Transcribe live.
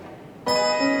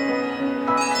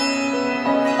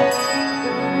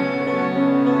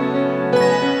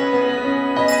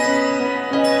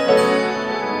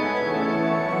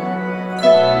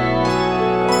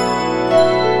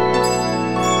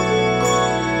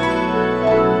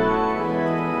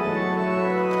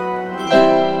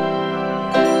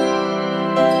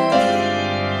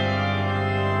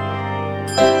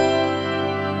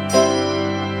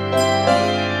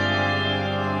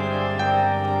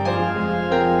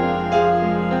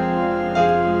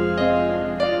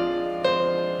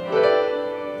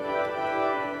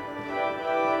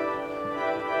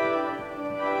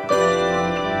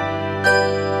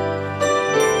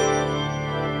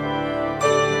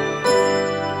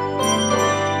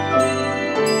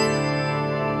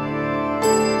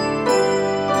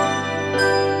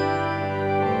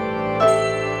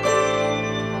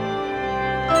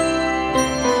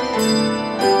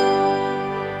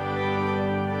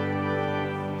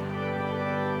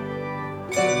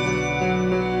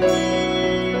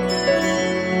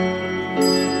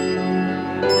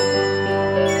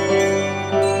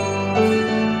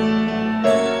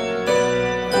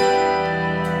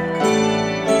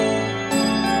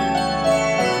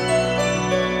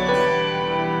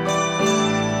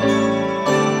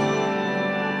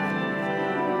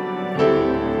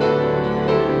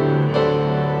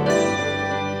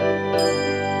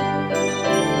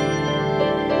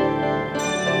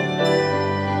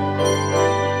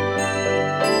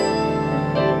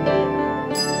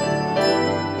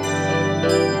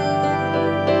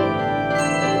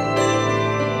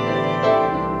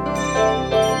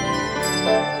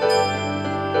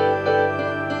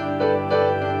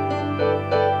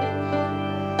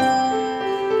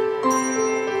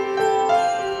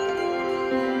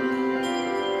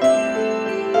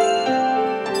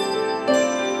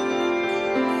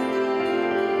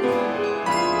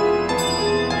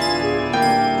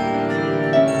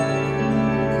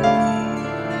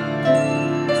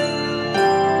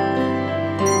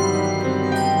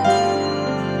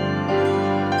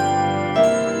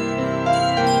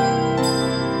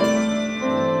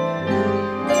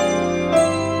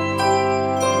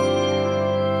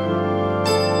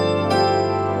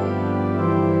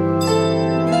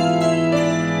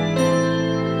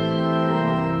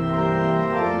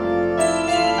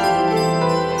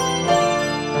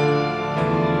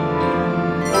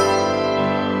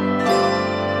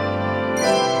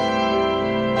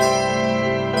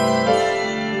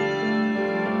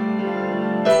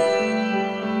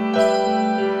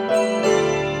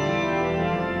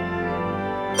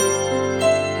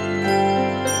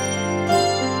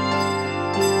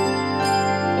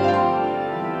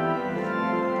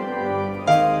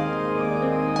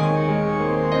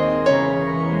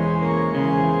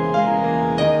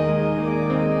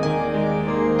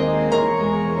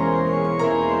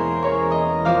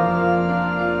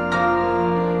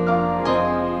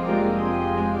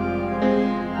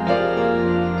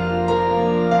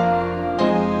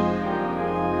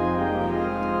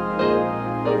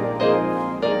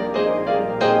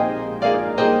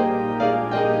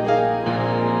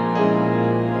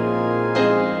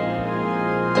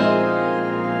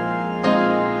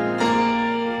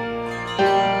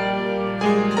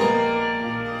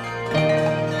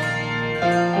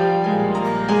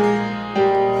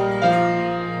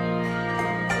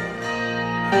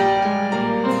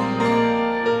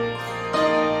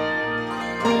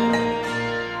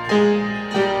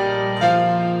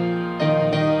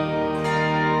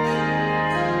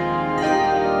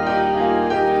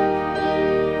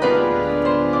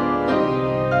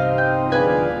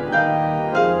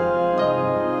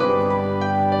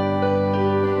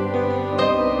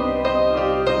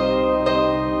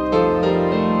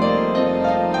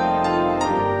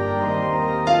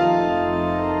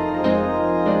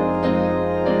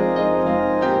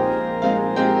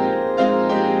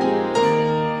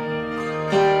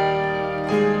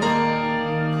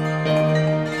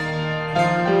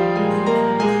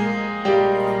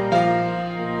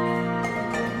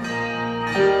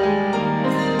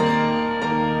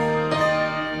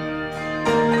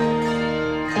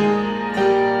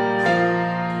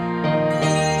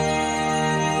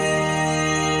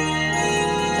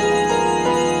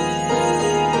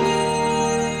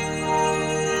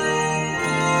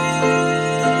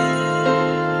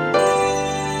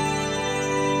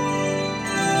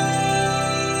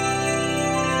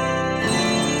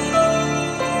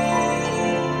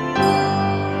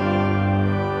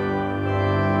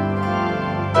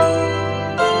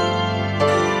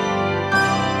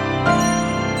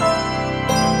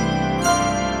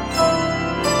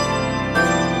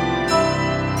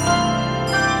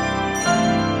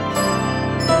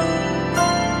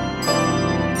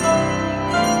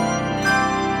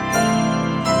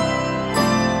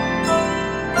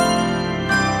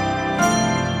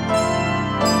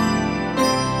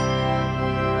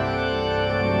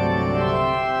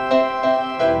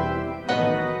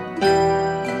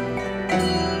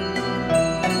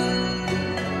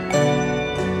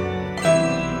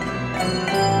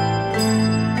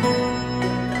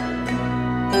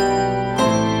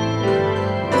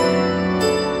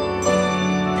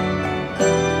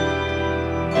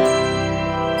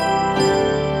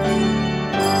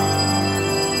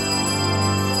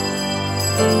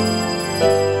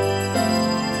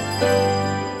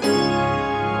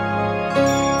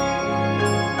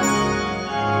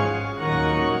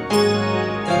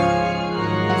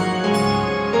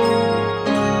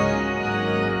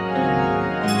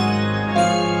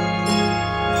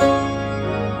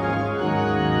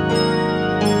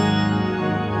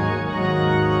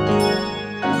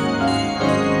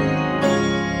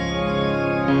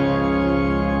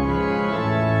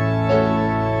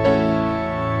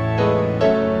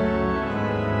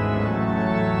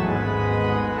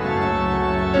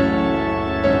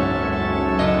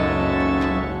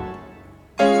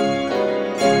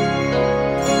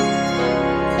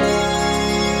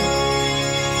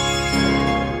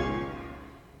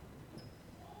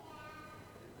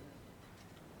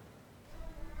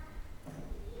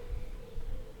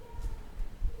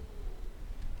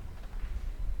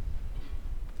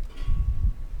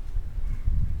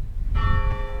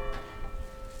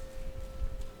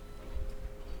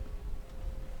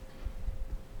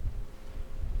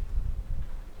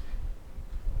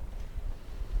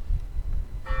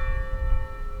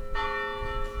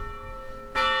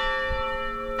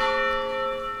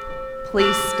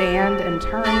Please stand and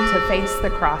turn to face the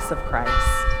cross of Christ.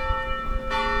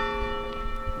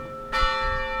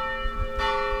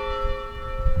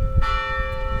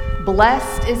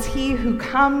 Blessed is he who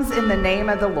comes in the name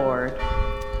of the Lord.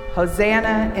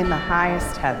 Hosanna in the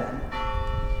highest heaven.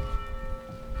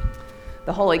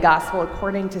 The Holy Gospel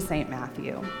according to St.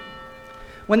 Matthew.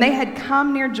 When they had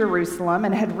come near Jerusalem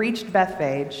and had reached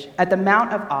Bethphage at the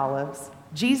Mount of Olives,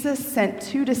 Jesus sent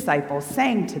 2 disciples,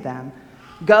 saying to them,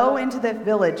 "Go into the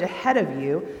village ahead of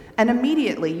you, and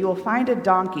immediately you will find a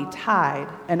donkey tied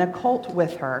and a colt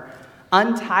with her.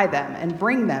 Untie them and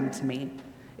bring them to me.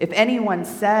 If anyone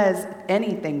says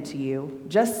anything to you,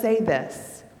 just say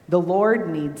this, 'The Lord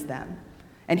needs them,'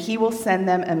 and he will send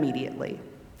them immediately."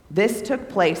 This took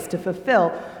place to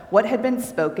fulfill what had been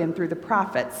spoken through the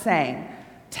prophet, saying,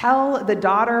 "Tell the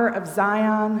daughter of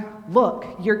Zion, look,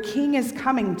 your king is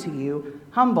coming to you,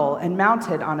 humble and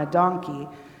mounted on a donkey,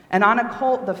 and on a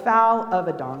colt the foal of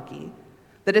a donkey."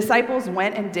 The disciples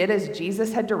went and did as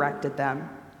Jesus had directed them.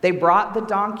 They brought the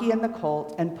donkey and the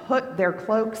colt and put their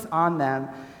cloaks on them,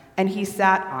 and he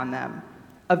sat on them.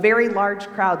 A very large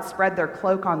crowd spread their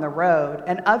cloak on the road,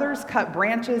 and others cut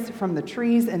branches from the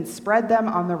trees and spread them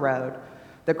on the road.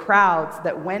 The crowds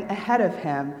that went ahead of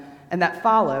him and that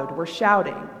followed were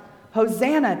shouting,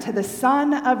 "Hosanna to the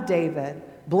Son of David!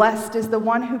 Blessed is the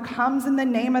one who comes in the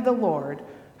name of the Lord!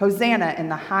 Hosanna in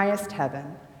the highest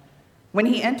heaven!" When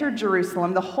he entered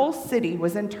Jerusalem, the whole city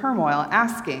was in turmoil,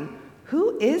 asking,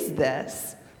 "Who is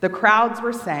this?" The crowds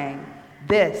were saying,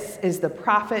 "This is the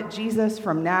prophet Jesus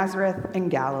from Nazareth in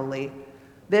Galilee."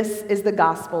 This is the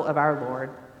gospel of our Lord.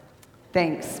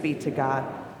 Thanks be to God.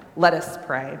 Let us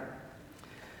pray.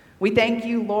 We thank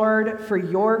you, Lord, for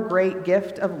your great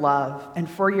gift of love and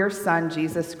for your Son,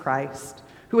 Jesus Christ,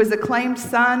 who is acclaimed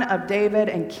Son of David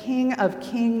and King of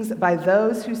Kings by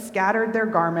those who scattered their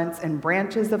garments and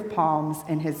branches of palms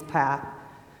in his path.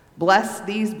 Bless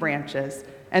these branches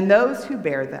and those who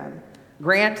bear them.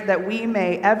 Grant that we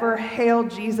may ever hail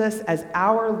Jesus as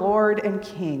our Lord and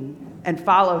King and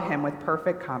follow him with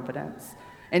perfect confidence.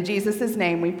 In Jesus'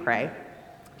 name we pray.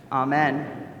 Amen.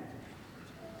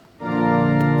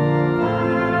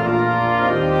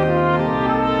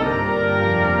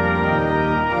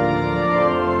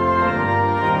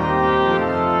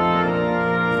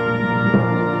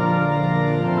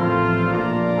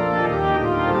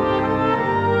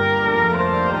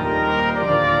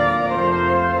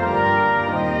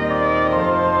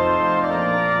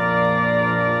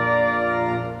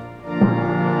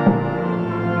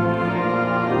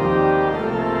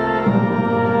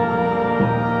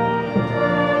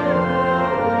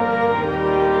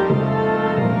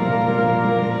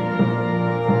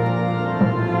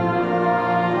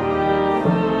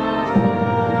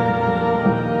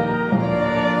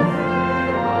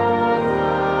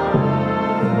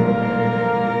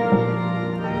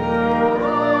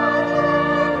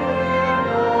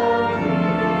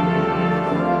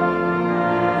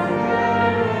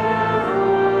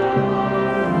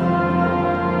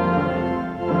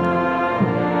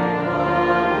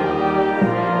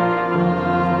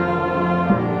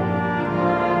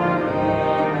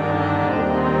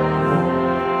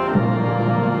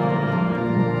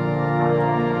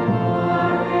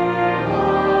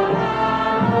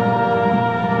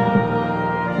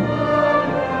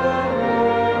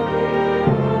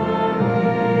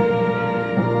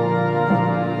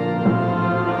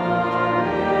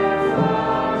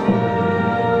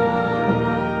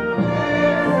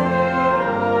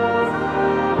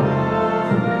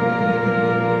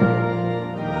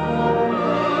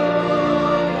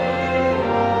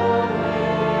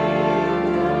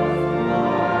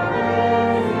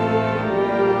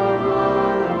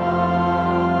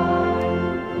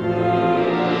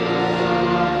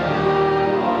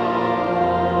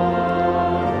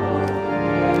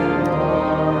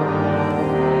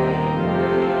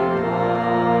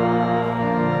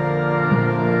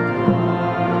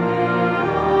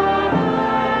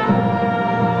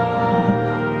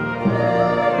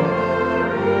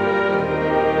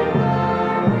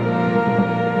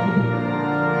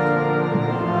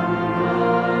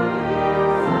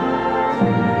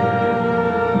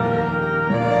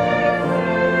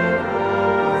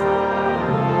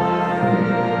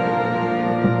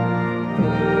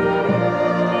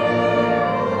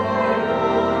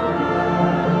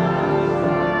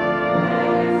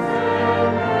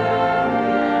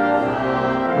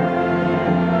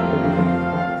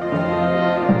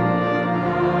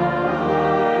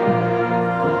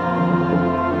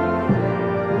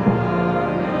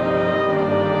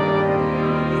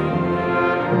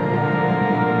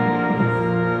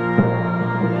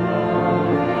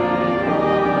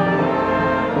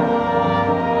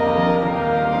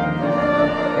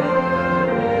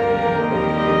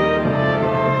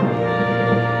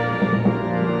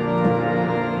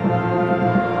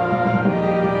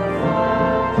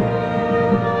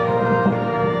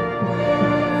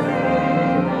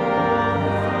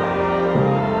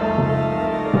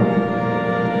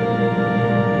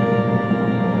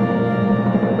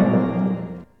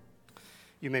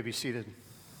 You may be seated.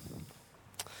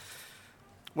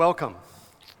 Welcome.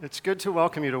 It's good to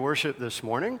welcome you to worship this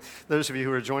morning. Those of you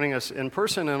who are joining us in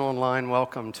person and online,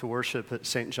 welcome to worship at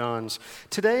St. John's.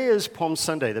 Today is Palm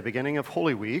Sunday, the beginning of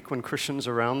Holy Week, when Christians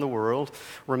around the world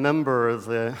remember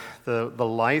the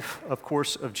life, of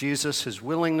course, of Jesus, his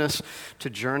willingness to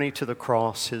journey to the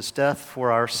cross, his death for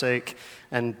our sake,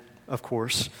 and, of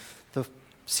course,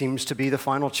 seems to be the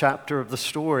final chapter of the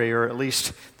story, or at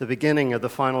least the beginning of the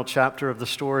final chapter of the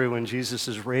story when Jesus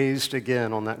is raised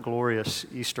again on that glorious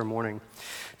Easter morning.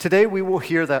 Today we will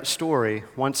hear that story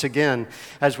once again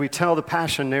as we tell the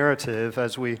Passion narrative,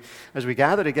 as we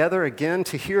gather together again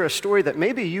to hear a story that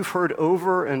maybe you've heard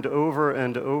over and over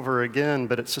and over again,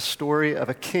 but it's a story of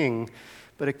a king,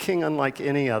 but a king unlike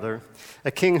any other.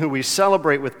 A king who we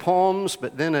celebrate with palms,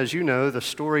 but then, as you know, the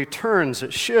story turns,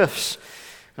 it shifts,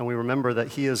 and we remember that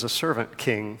he is a servant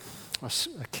king,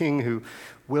 a king who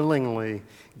willingly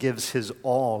gives his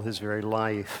all, his very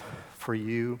life, for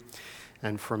you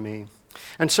and for me.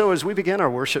 And so as we begin our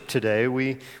worship today,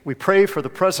 we pray for the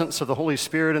presence of the Holy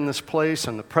Spirit in this place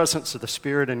and the presence of the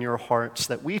Spirit in your hearts,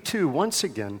 that we too, once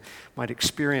again, might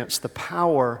experience the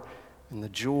power and the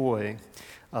joy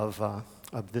of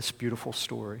this beautiful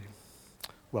story.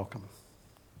 Welcome.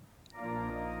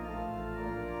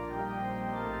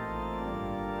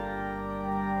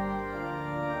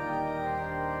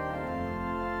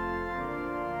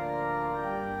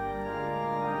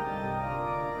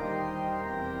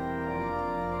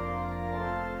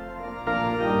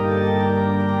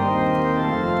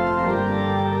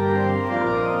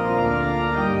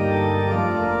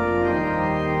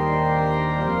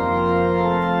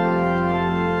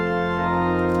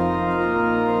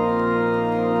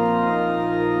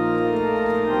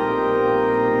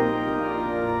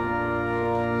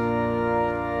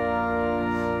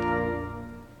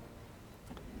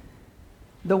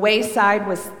 The wayside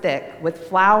was thick with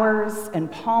flowers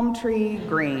and palm tree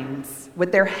greens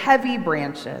with their heavy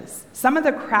branches. Some of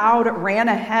the crowd ran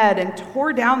ahead and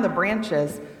tore down the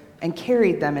branches and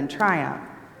carried them in triumph.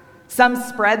 Some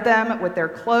spread them with their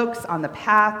cloaks on the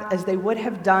path as they would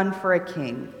have done for a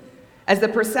king. As the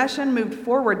procession moved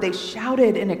forward, they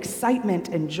shouted in excitement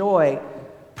and joy,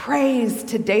 "Praise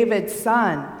to David's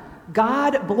son!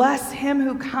 God bless him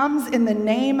who comes in the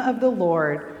name of the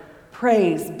Lord.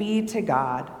 Praise be to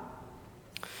God."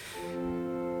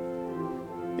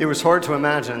 It was hard to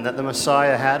imagine that the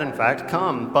Messiah had in fact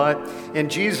come, but in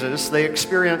Jesus they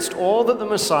experienced all that the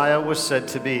Messiah was said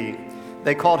to be.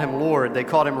 They called him Lord, they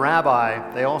called him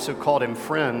Rabbi, they also called him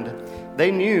friend.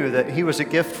 They knew that he was a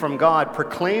gift from God,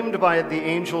 proclaimed by the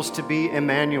angels to be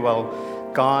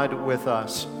Emmanuel, God with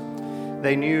us.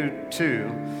 They knew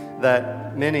too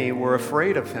that many were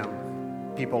afraid of him.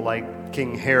 People like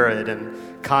King Herod and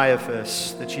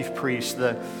Caiaphas, the chief priest,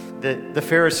 the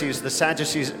Pharisees, the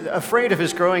Sadducees, afraid of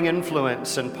his growing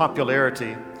influence and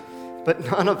popularity.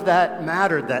 But none of that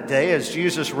mattered that day as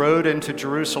Jesus rode into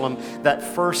Jerusalem that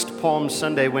first Palm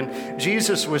Sunday. When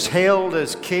Jesus was hailed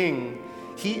as king,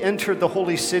 he entered the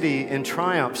holy city in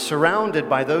triumph, surrounded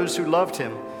by those who loved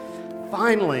him.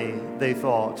 Finally, they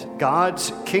thought,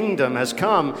 God's kingdom has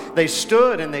come. They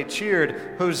stood and they cheered,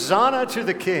 "Hosanna to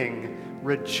the King!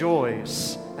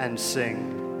 Rejoice and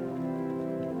sing."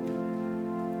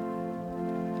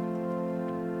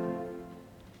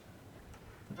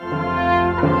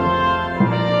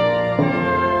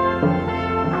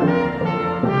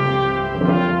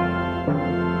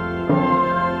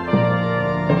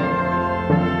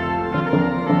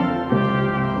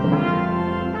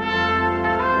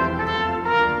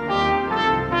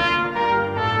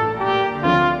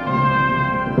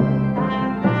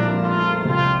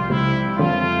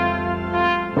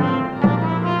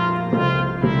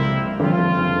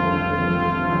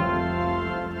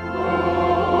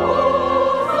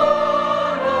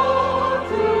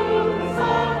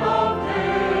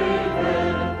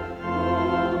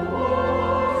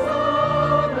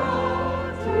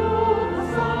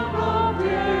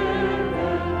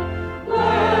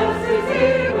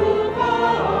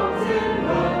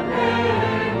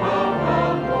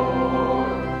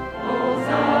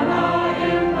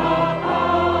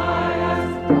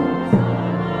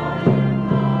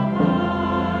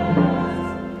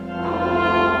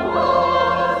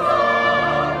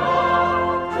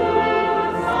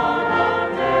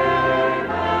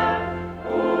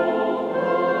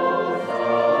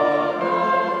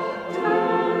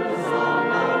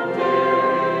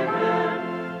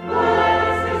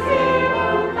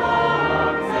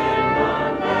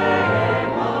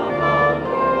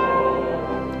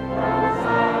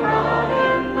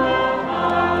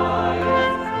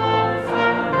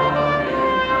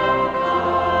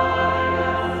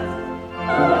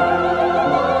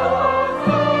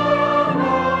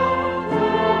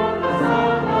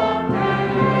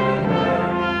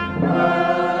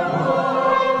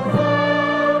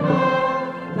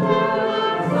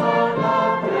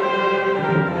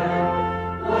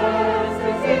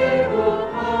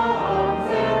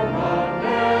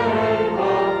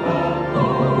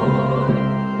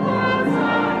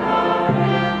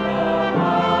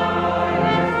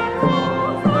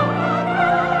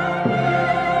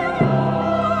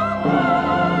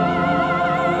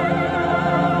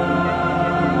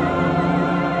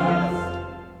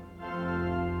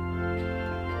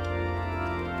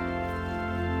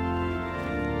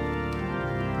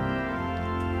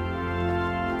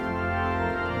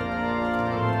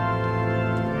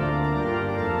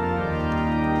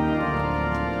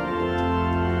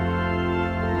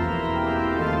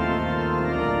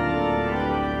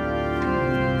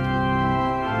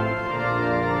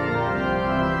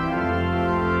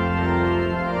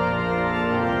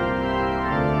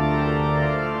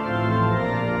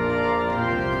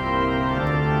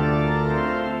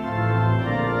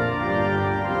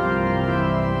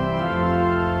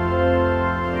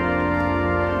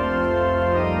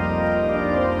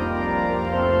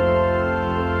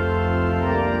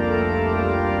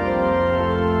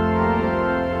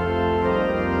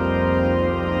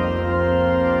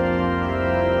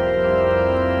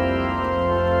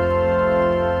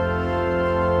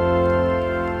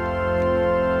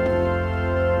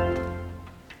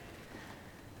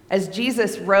 As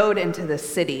Jesus rode into the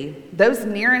city, those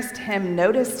nearest him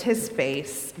noticed his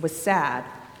face was sad.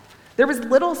 There was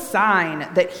little sign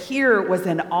that here was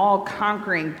an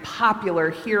all-conquering popular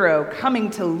hero coming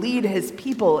to lead his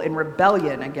people in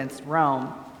rebellion against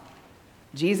Rome.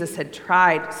 Jesus had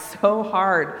tried so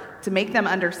hard to make them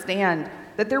understand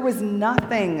that there was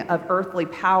nothing of earthly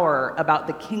power about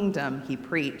the kingdom he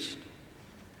preached.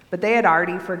 But they had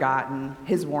already forgotten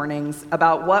his warnings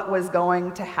about what was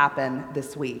going to happen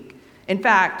this week. In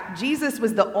fact, Jesus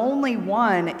was the only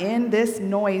one in this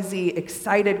noisy,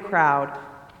 excited crowd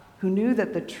who knew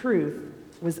that the truth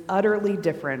was utterly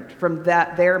different from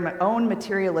their own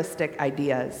materialistic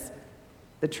ideas.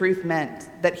 The truth meant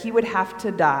that he would have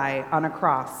to die on a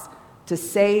cross to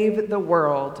save the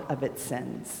world of its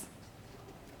sins.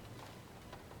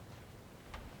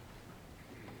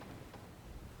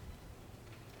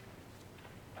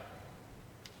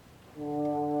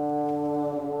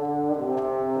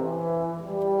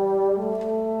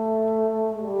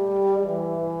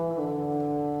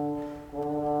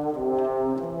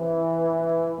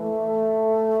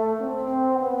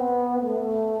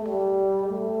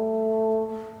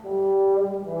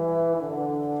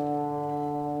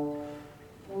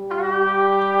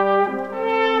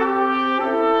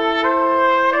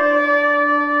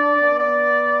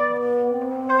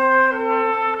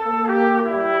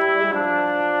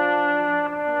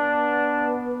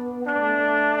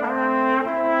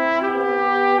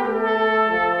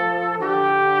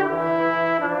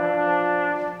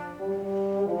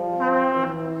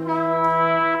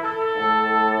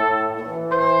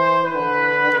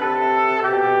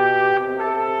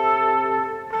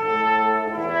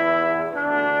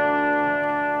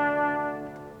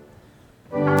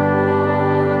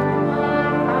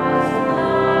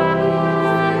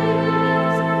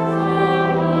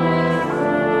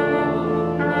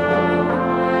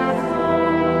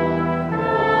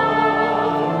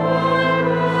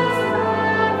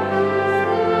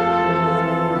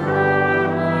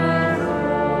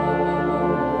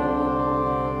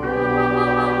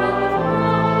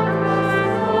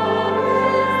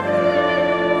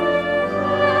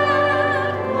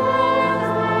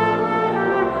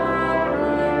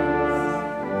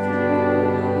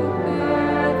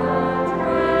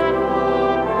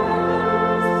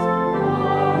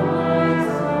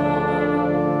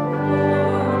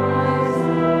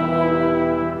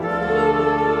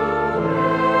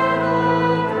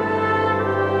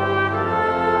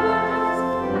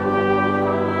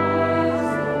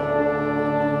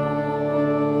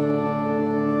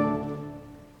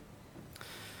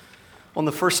 On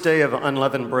the first day of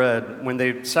unleavened bread, when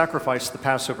they sacrificed the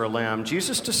Passover lamb,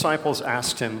 Jesus' disciples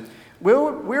asked him,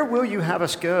 Where will you have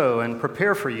us go and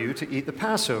prepare for you to eat the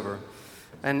Passover?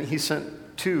 And he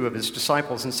sent 2 of his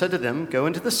disciples and said to them, Go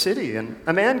into the city, and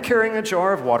a man carrying a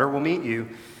jar of water will meet you.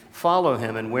 Follow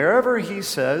him, and wherever he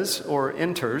says or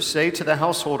enters, say to the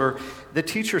householder, The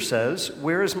teacher says,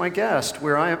 Where is my guest,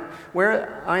 where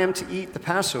I am to eat the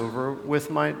Passover with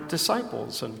my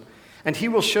disciples? And he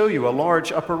will show you a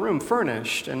large upper room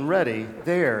furnished and ready.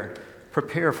 There,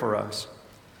 prepare for us.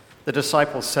 The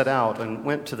disciples set out and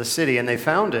went to the city, and they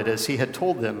found it as he had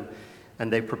told them,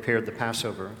 and they prepared the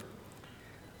Passover.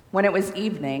 When it was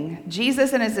evening,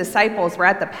 Jesus and his disciples were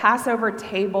at the Passover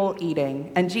table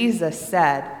eating, and Jesus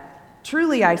said,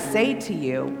 Truly I say to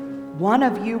you, one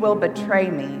of you will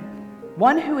betray me,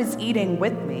 one who is eating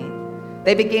with me.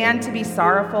 They began to be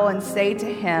sorrowful and say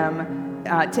to him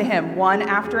one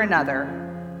after another,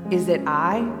 Is it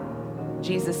I?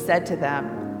 Jesus said to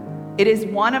them, It is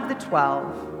one of the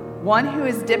 12, one who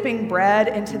is dipping bread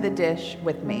into the dish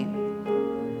with me.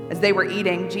 As they were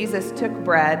eating, Jesus took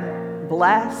bread,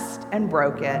 blessed and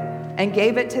broke it, and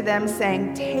gave it to them,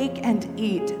 saying, Take and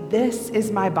eat, this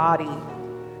is my body.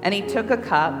 And he took a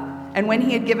cup, and when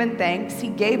he had given thanks, he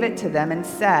gave it to them and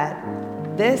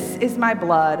said, This is my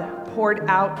blood poured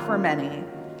out for many.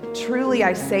 Truly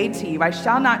I say to you, I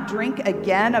shall not drink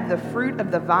again of the fruit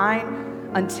of the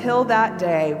vine until that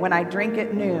day when I drink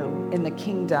it new in the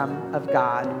kingdom of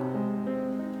God.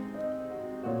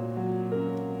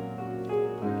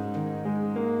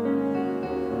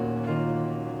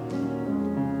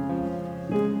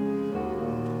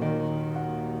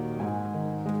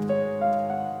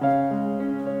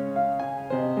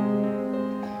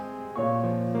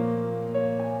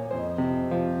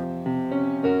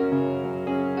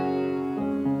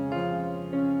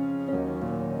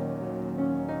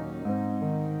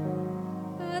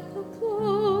 At the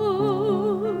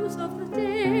close of the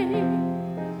day,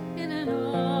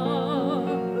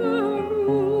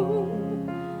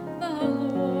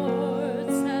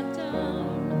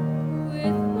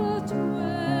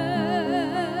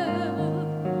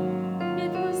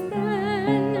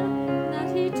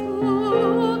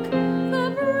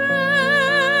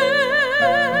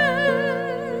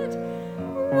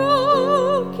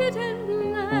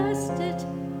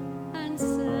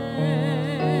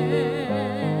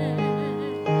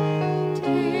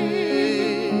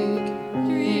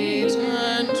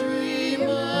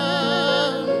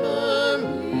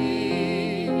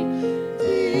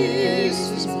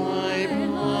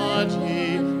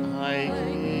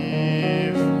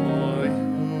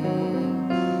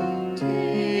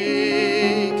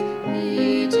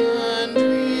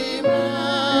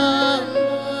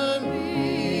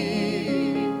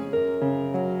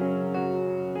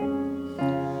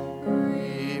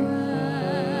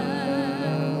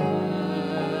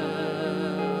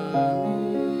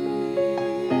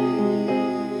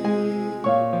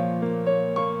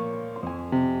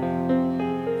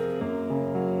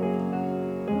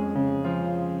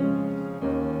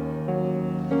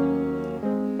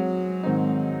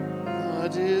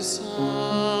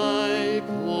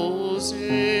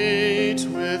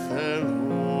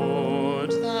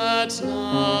 that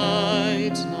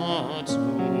night, not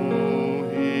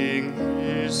knowing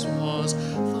this was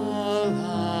the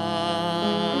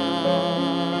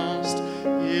last.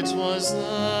 It was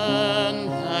then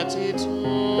that he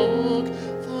took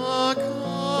the cup,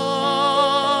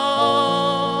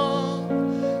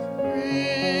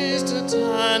 raised it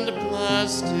and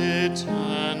blessed it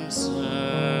and said,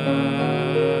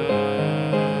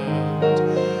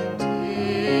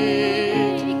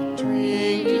 "Take,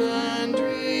 drink, and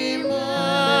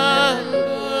remember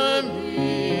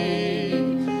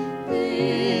me.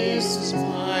 This is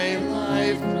my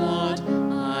lifeblood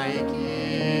I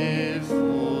give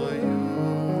for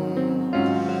you.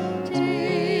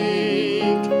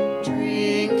 Take,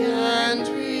 drink, and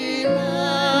remember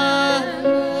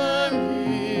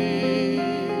me."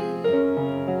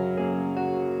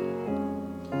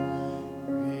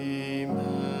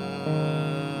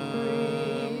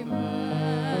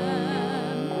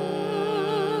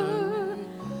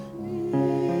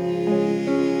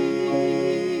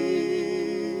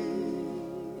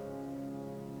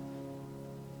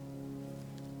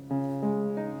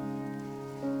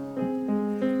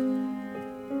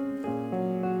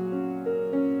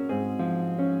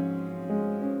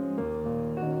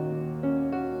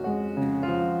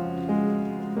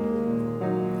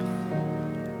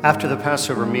 After the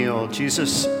Passover meal,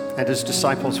 Jesus and his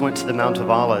disciples went to the Mount of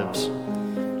Olives.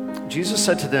 Jesus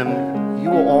said to them,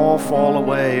 "You will all fall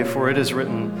away, for it is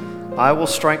written, 'I will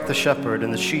strike the shepherd,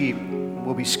 and the sheep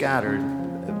will be scattered.'"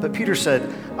 But Peter said,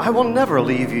 "I will never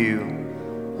leave you."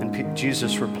 And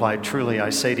Jesus replied, "Truly, I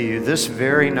say to you, this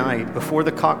very night, before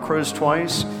the cock crows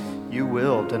twice, you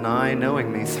will deny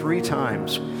knowing me 3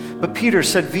 times. But Peter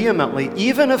said vehemently,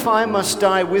 "Even if I must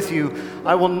die with you,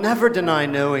 I will never deny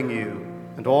knowing you."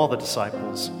 And all the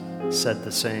disciples said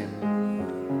the same.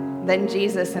 Then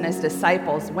Jesus and his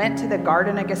disciples went to the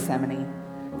Garden of Gethsemane.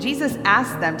 Jesus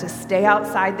asked them to stay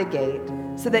outside the gate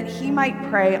so that he might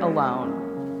pray alone.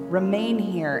 "Remain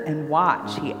here and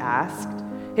watch," he asked.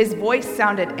 His voice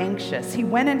sounded anxious. He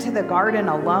went into the garden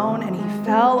alone and he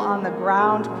fell on the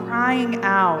ground, crying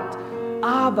out,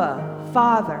 "Abba,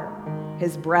 Father."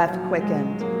 His breath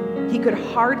quickened. He could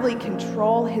hardly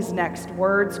control his next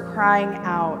words, crying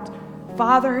out,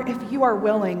 "Father, if you are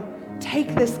willing,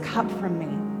 take this cup from me."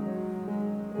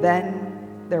 Then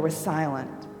there was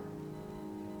silence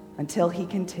until he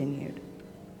continued,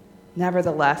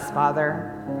 "Nevertheless,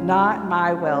 Father, not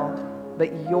my will,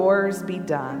 but yours be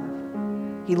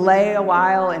done." He lay a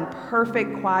while in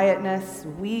perfect quietness,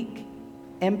 weak,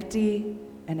 empty,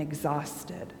 and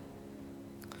exhausted.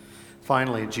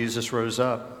 Finally, Jesus rose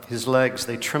up. His legs,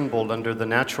 they trembled under the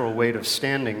natural weight of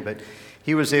standing, but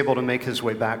he was able to make his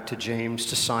way back to James,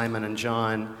 to Simon, and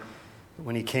John.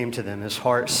 When he came to them, his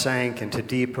heart sank into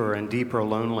deeper and deeper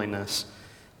loneliness.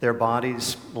 Their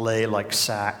bodies lay like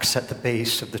sacks at the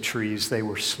base of the trees they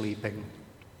were sleeping.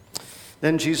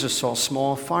 Then Jesus saw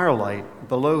small firelight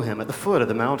below him at the foot of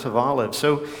the Mount of Olives.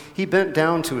 So he bent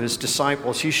down to his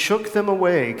disciples. He shook them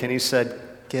awake and he said,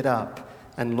 "Get up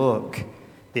and look.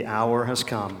 The hour has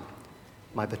come.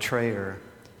 My betrayer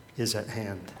is at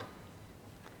hand."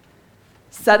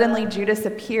 Suddenly Judas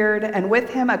appeared, and with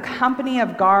him a company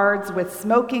of guards with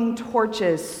smoking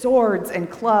torches, swords, and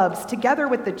clubs, together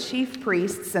with the chief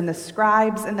priests and the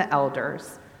scribes and the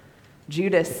elders.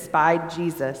 Judas spied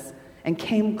Jesus and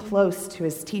came close to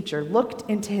his teacher, looked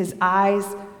into his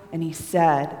eyes, and he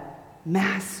said,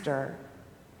 "Master."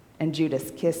 And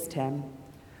Judas kissed him.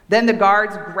 Then the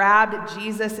guards grabbed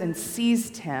Jesus and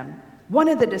seized him. One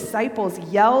of the disciples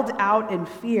yelled out in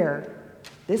fear.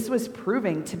 This was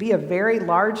proving to be a very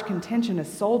large contingent of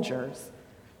soldiers.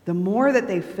 The more that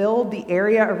they filled the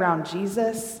area around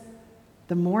Jesus,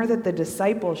 the more that the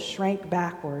disciples shrank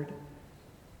backward.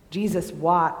 Jesus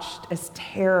watched as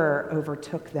terror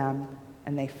overtook them,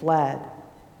 and they fled.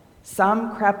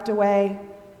 Some crept away,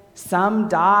 some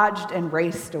dodged and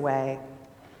raced away,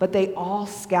 but they all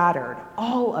scattered,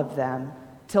 all of them,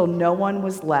 till no one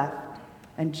was left,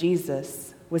 and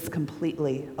Jesus was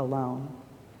completely alone.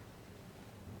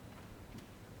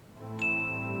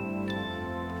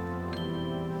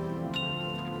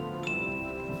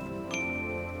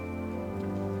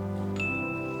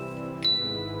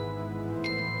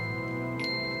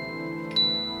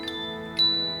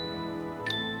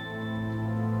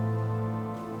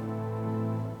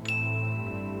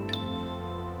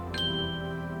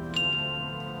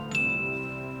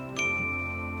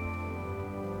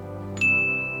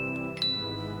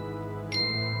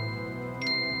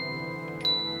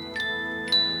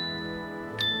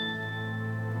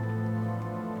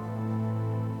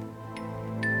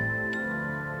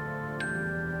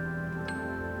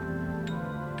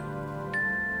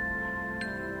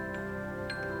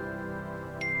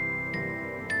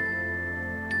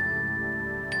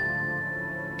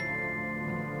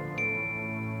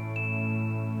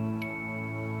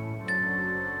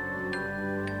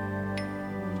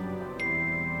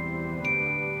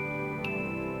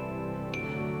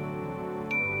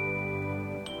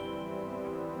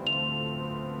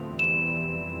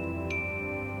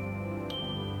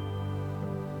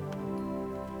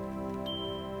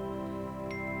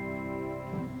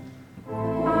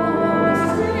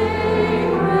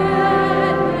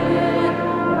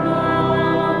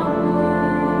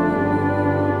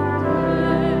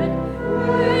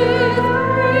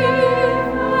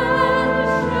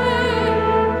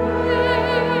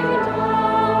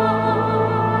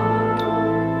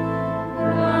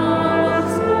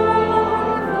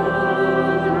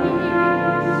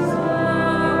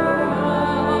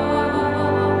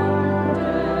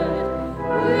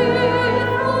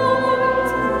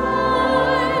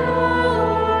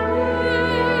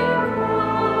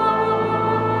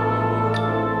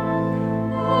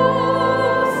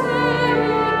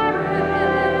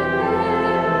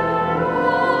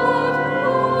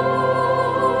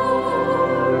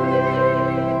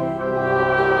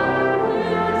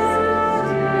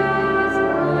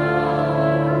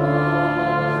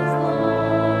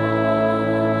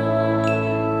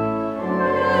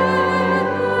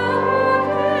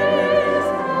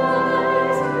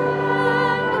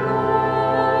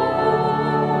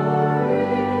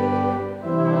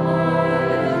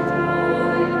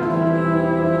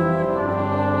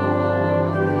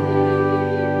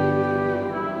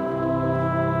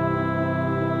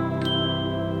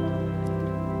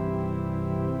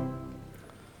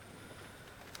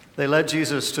 They led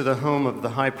Jesus to the home of the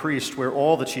high priest, where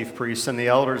all the chief priests and the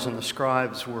elders and the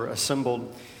scribes were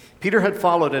assembled. Peter had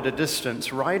followed at a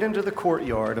distance right into the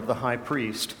courtyard of the high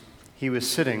priest. He was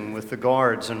sitting with the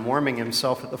guards and warming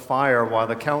himself at the fire while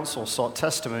the council sought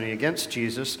testimony against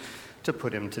Jesus to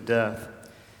put him to death.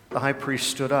 The high priest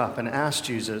stood up and asked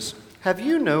Jesus, "Have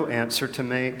you no answer to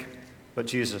make?" But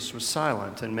Jesus was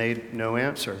silent and made no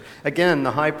answer. Again,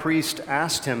 the high priest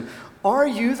asked him, "Are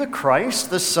you the Christ,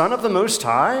 the Son of the Most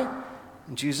High?"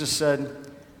 And Jesus said,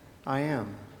 "I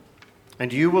am.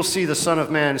 And you will see the Son of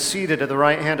Man seated at the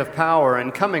right hand of power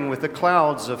and coming with the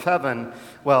clouds of heaven."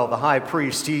 Well, the high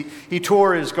priest, he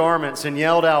tore his garments and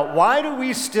yelled out, "Why do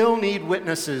we still need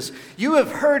witnesses? You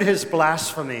have heard his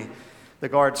blasphemy." The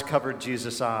guards covered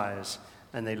Jesus' eyes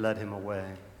and they led him away.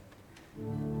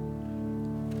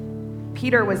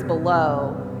 Peter was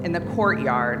below in the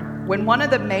courtyard when one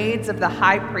of the maids of the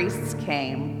high priests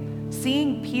came.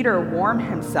 Seeing Peter warm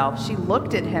himself, she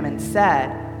looked at him and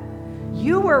said,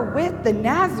 "You were with the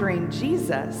Nazarene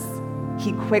Jesus."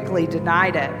 He quickly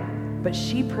denied it, but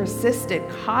she persisted,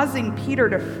 causing Peter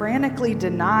to frantically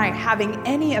deny having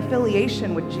any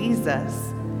affiliation with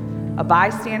Jesus. A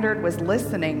bystander was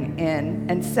listening in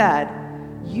and said,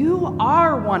 "You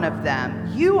are one of them.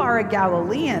 You are a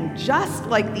Galilean, just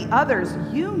like the others.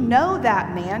 You know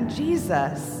that man,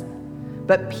 Jesus."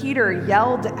 But Peter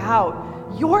yelled out,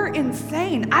 "You're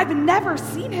insane. I've never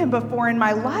seen him before in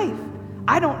my life.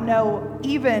 I don't know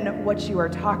even what you are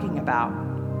talking about."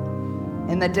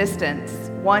 In the distance,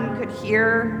 one could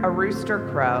hear a rooster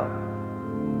crow.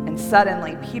 And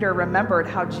suddenly Peter remembered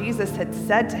how Jesus had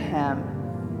said to him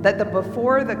that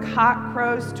before the cock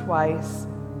crows twice,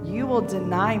 you will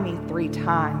deny me 3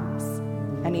 times.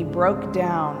 And he broke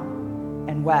down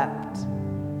and wept.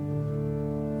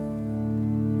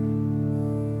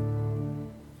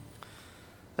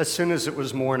 As soon as it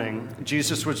was morning,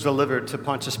 Jesus was delivered to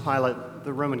Pontius Pilate,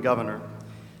 the Roman governor.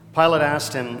 Pilate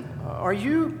asked him, "Are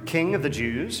you king of the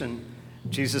Jews?" And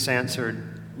Jesus answered,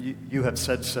 "You have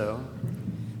said so."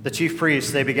 The chief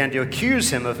priests, they began to accuse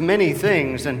him of many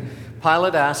things, and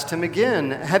Pilate asked him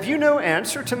again, "Have you no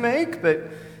answer to make?"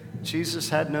 But Jesus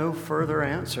had no further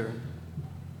answer.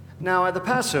 Now at the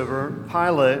Passover,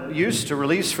 Pilate used to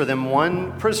release for them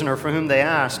one prisoner for whom they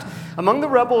asked. Among the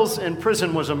rebels in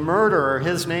prison was a murderer.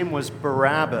 His name was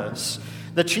Barabbas.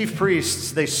 The chief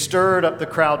priests, they stirred up the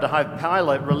crowd to have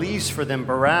Pilate release for them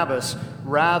Barabbas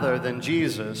rather than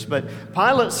Jesus. But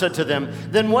Pilate said to them,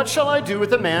 "Then what shall I do with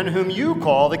the man whom you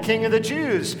call the King of the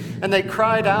Jews?" And they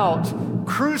cried out,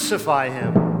 "Crucify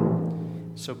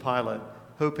him." So Pilate,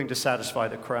 hoping to satisfy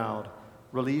the crowd,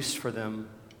 released for them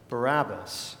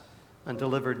Barabbas and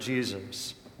delivered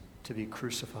Jesus to be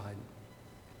crucified.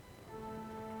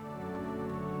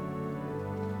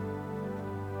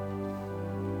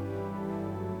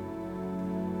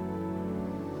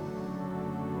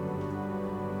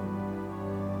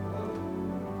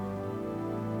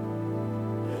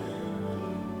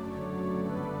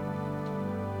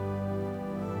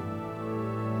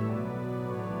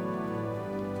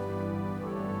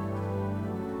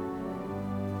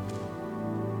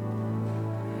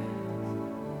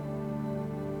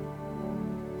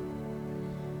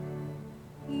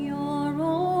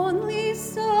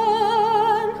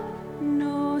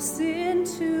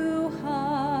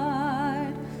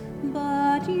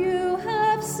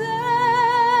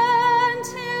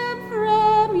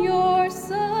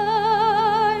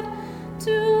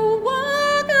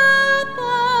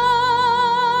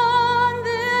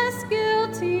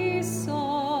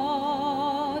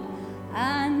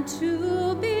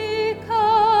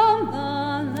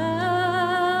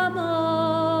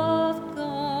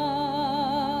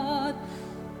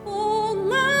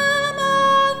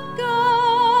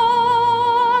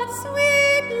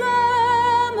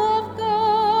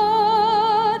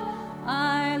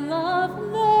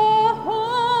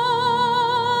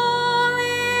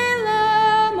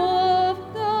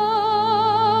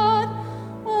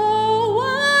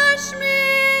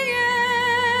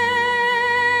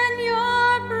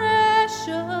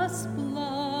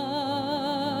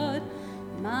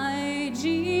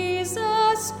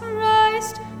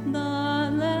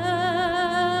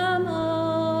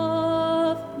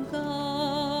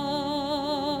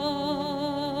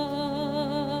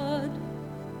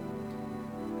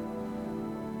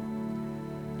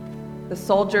 The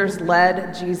soldiers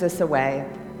led Jesus away.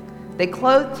 They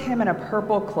clothed him in a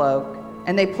purple cloak,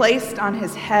 and they placed on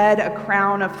his head a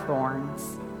crown of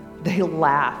thorns. They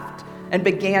laughed and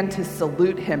began to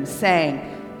salute him, saying,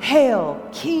 "Hail,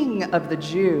 King of the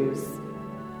Jews!"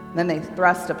 Then they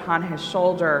thrust upon his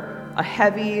shoulder a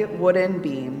heavy wooden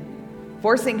beam.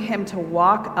 forcing him to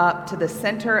walk up to the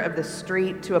center of the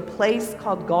street to a place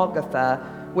called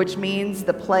Golgotha, which means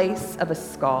the place of a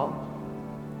skull.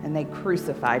 And they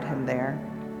crucified him there,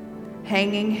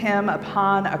 hanging him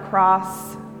upon a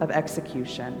cross of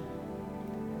execution.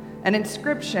 An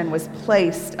inscription was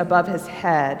placed above his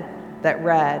head that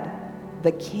read,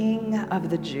 "The King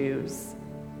of the Jews."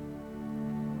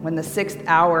 When the 6th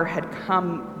hour had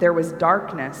come, there was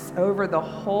darkness over the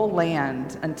whole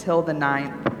land until the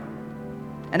 9th.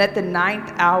 And at the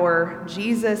 9th hour,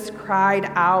 Jesus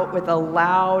cried out with a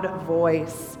loud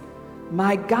voice,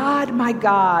 my God,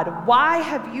 why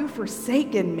have you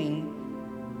forsaken me?"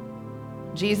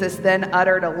 Jesus then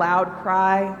uttered a loud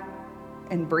cry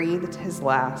and breathed his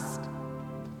last.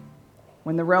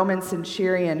 When the Roman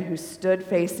centurion who stood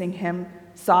facing him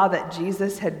saw that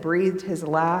Jesus had breathed his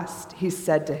last, he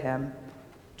said to him,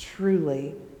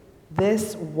 "Truly,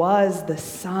 this was the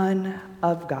Son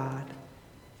of God."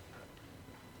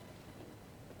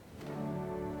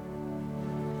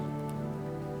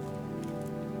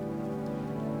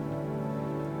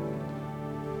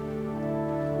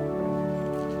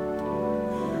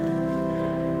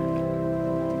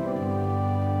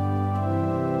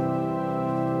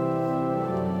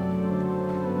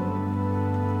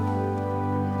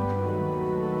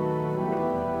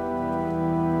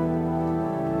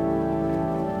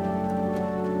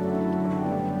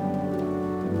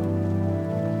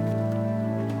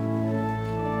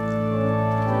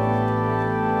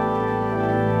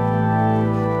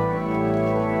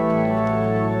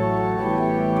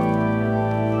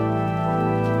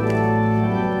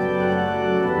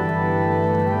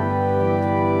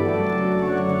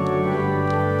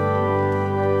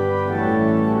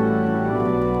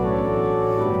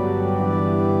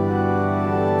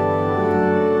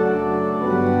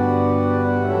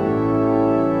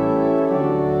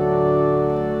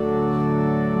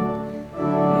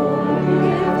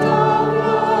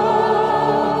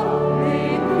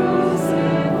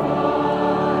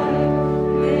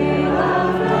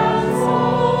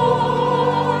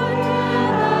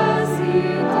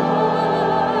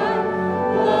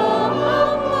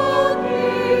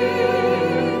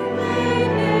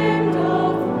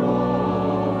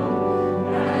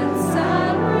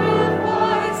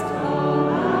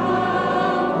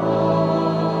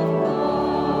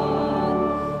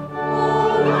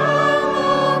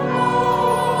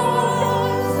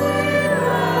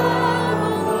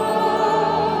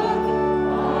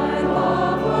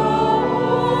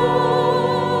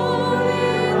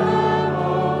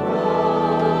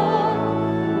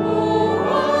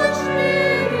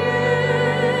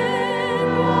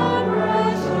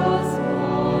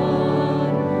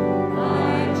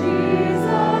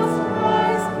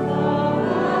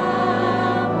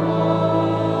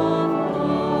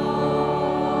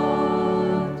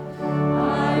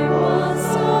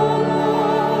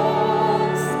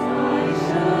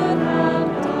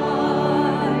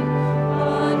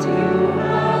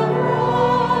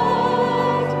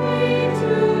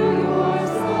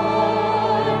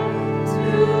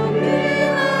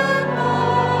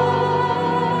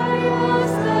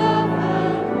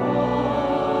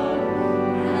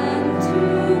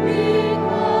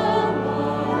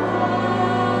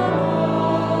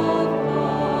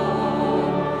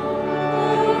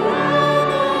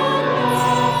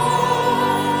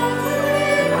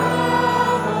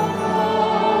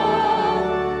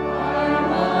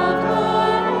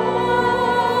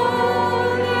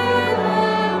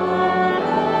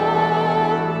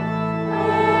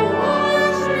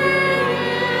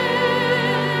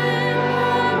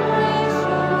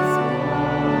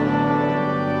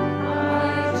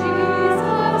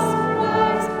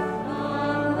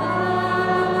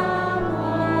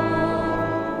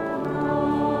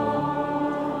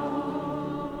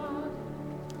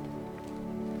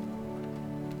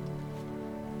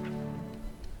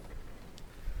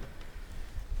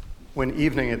 When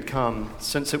evening had come,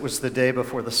 since it was the day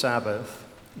before the Sabbath,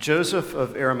 Joseph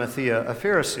of Arimathea, a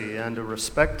Pharisee and a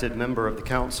respected member of the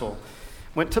council,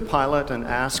 went to Pilate and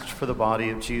asked for the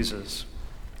body of Jesus.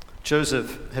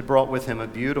 Joseph had brought with him a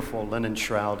beautiful linen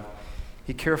shroud.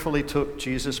 He carefully took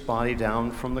Jesus' body down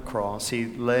from the cross. He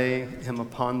lay him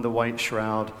upon the white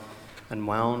shroud and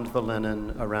wound the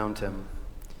linen around him.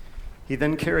 He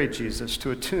then carried Jesus to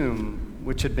a tomb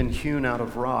which had been hewn out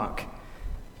of rock,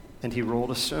 and he rolled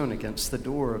a stone against the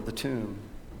door of the tomb.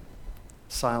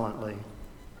 Silently,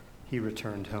 he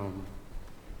returned home.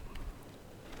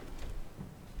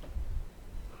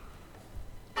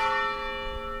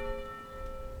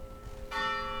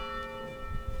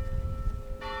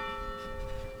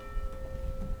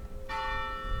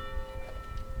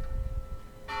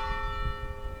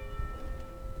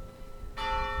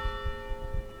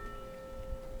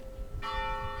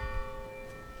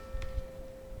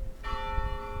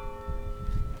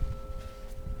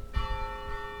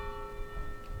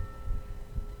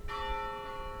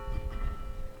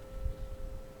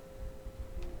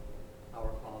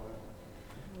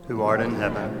 who art in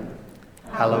heaven,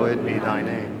 hallowed be thy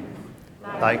name.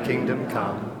 Thy kingdom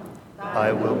come,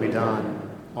 thy will be done,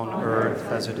 on earth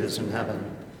as it is in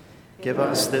heaven. Give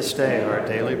us this day our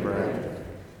daily bread,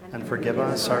 and forgive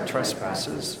us our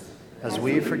trespasses, as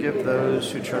we forgive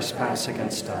those who trespass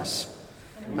against us.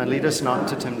 And lead us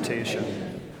not into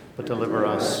temptation, but deliver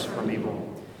us from evil.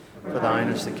 For thine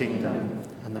is the kingdom,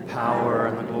 and the power,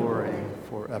 and the glory,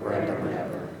 forever and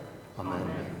ever.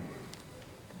 Amen.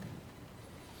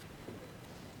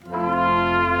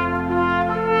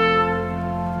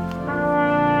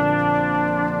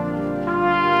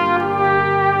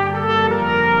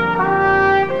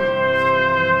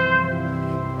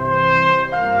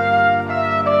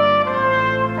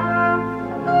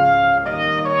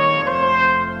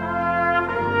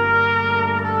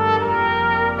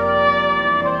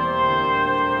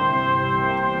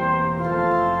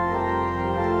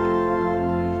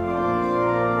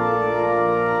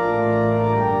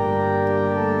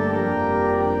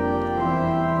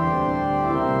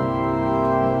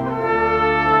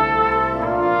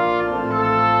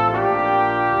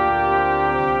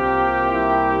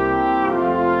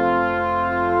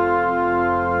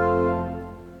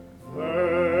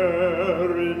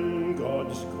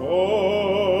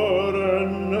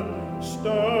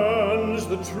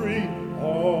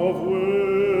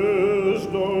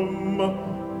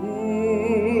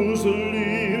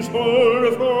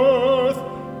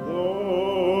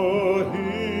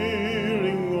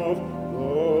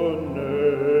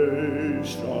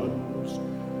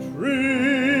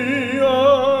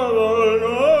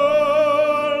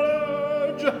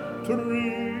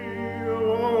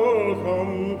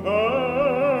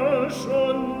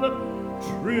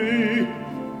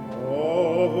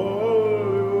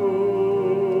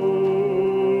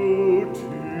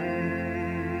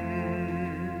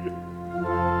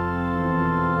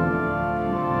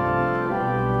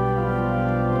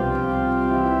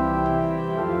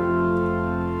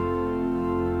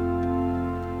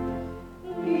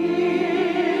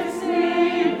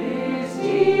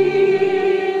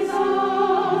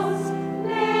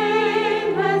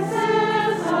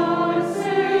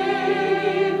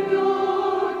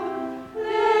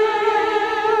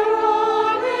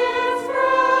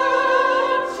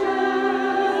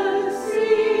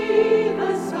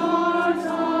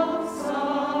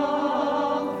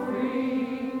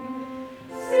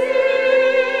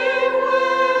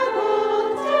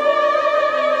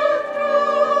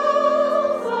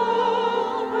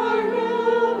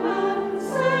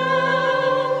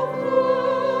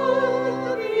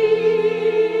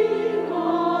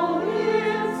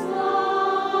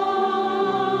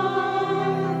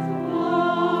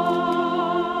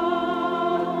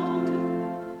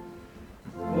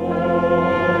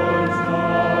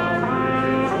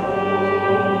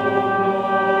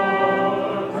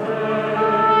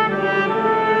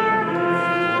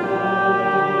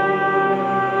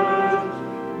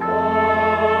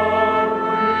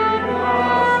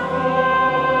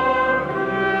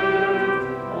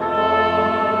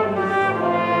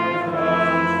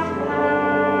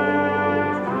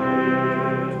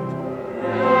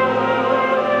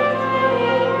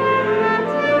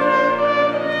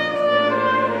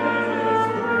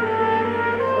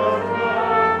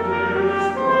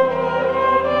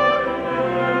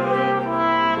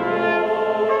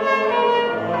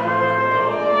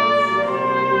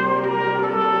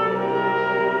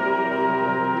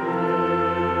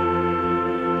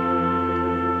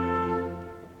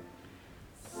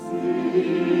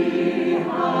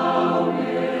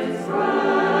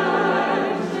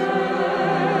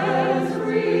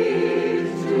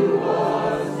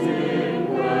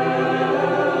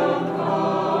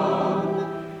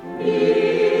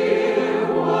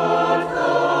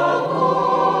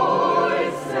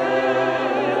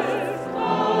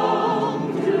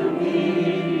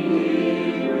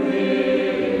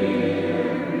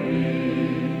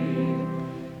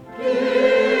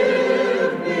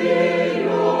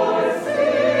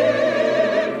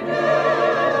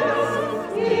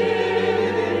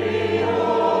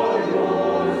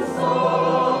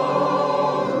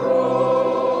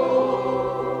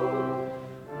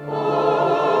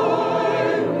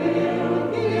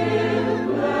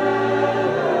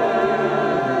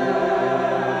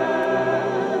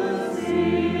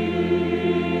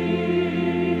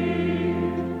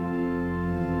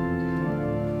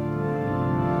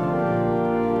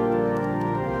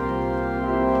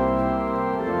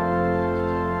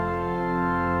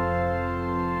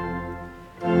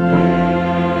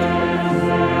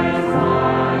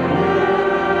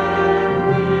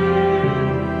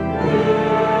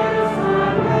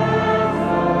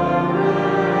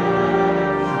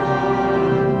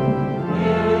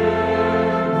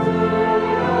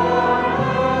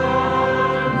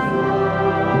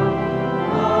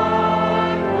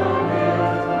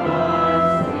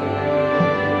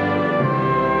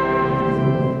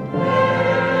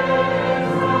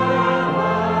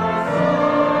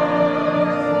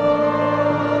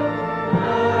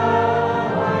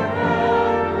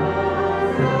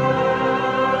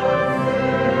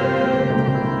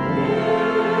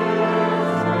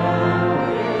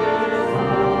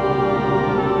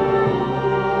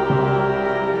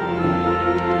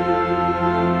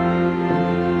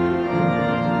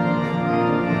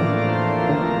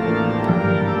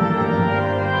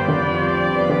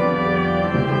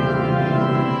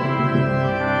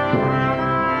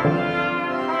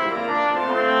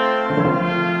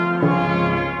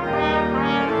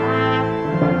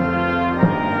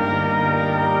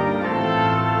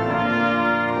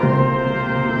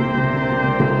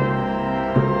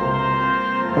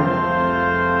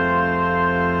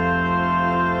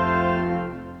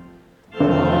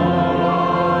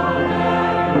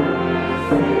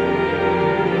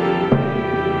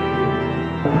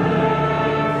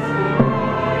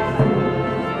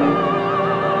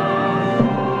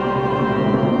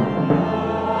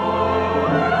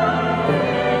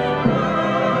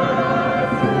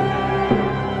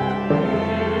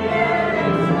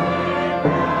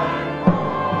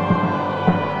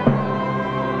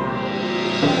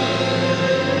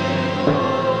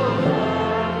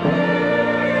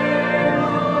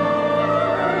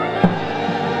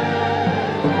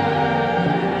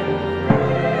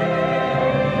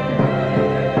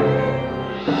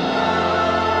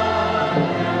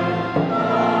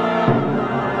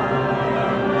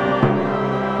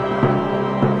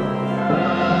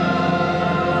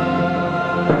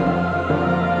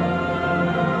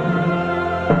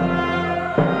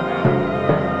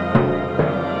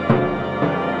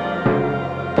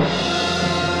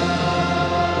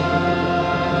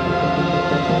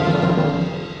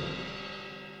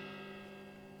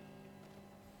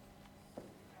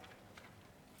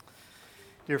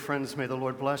 Dear friends, may the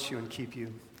Lord bless you and keep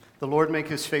you. The Lord make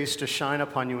his face to shine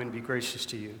upon you and be gracious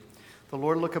to you. The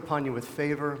Lord look upon you with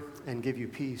favor and give you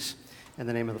peace. In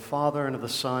the name of the Father, and of the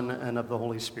Son, and of the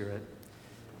Holy Spirit.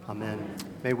 Amen.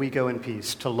 May we go in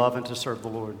peace to love and to serve the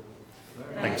Lord.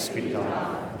 Thanks be to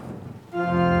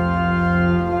God.